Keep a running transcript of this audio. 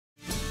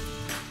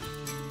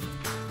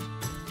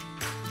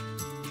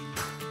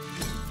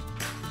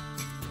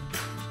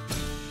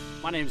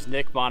My name is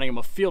Nick Monnig. I'm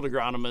a field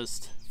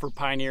agronomist for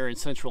Pioneer in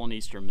central and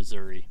eastern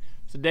Missouri.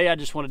 Today I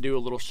just want to do a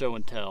little show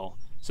and tell.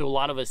 So a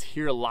lot of us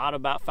hear a lot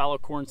about fallow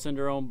corn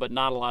syndrome, but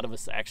not a lot of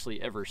us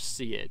actually ever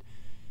see it.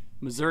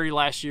 Missouri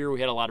last year, we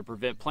had a lot of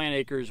prevent plant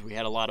acres. We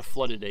had a lot of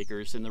flooded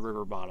acres in the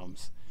river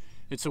bottoms.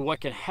 And so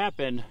what can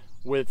happen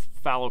with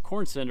fallow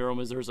corn syndrome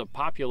is there's a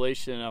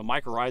population, a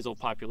mycorrhizal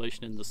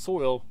population in the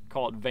soil,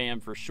 call it VAM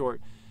for short,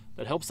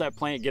 that helps that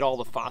plant get all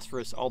the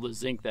phosphorus, all the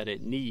zinc that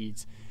it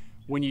needs.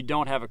 When you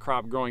don't have a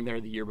crop growing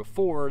there the year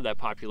before, that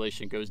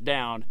population goes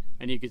down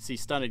and you can see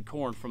stunted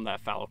corn from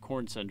that fallow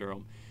corn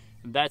syndrome.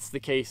 And that's the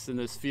case in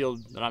this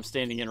field that I'm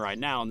standing in right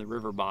now in the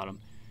river bottom.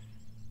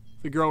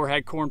 The grower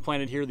had corn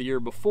planted here the year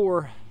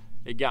before.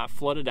 It got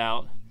flooded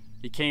out.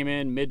 He came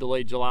in mid to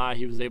late July.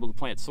 He was able to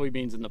plant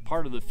soybeans in the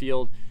part of the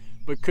field,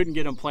 but couldn't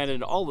get them planted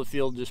in all the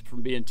field just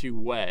from being too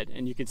wet.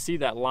 And you can see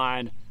that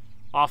line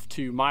off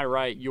to my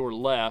right, your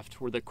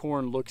left, where the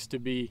corn looks to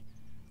be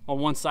on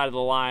one side of the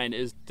line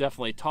is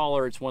definitely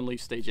taller. It's one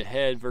leaf stage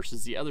ahead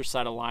versus the other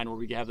side of the line where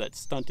we have that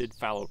stunted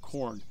fallow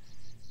corn.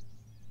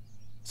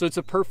 So it's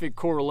a perfect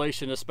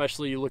correlation,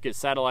 especially you look at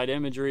satellite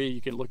imagery,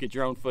 you can look at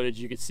drone footage,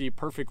 you can see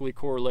perfectly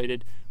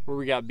correlated where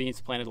we got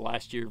beans planted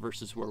last year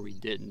versus where we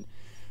didn't.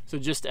 So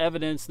just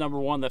evidence, number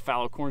one, that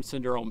fallow corn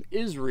syndrome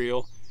is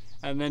real.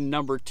 And then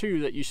number two,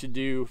 that you should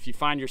do, if you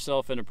find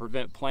yourself in a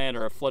prevent plant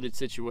or a flooded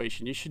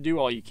situation, you should do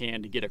all you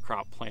can to get a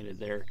crop planted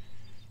there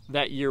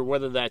that year,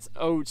 whether that's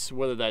oats,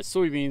 whether that's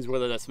soybeans,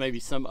 whether that's maybe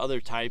some other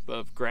type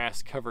of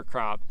grass cover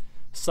crop,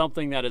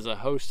 something that is a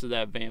host to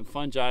that VAM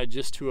fungi,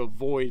 just to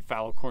avoid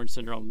fallow corn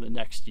syndrome the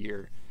next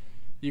year.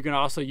 You can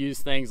also use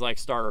things like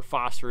starter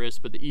phosphorus,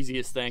 but the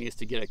easiest thing is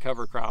to get a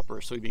cover crop or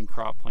a soybean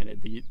crop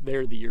planted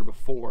there the year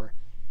before.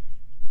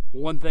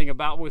 One thing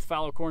about with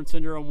fallow corn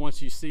syndrome,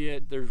 once you see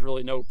it, there's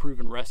really no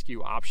proven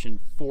rescue option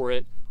for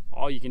it.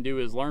 All you can do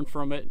is learn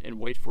from it and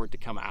wait for it to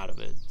come out of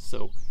it.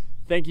 So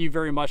thank you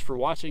very much for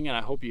watching, and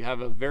I hope you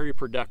have a very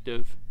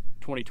productive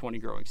 2020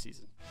 growing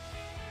season.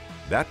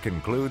 That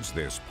concludes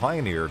this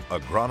Pioneer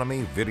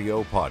Agronomy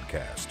video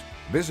podcast.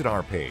 Visit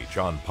our page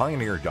on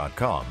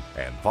pioneer.com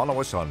and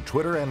follow us on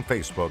Twitter and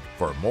Facebook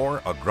for more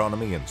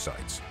agronomy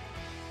insights.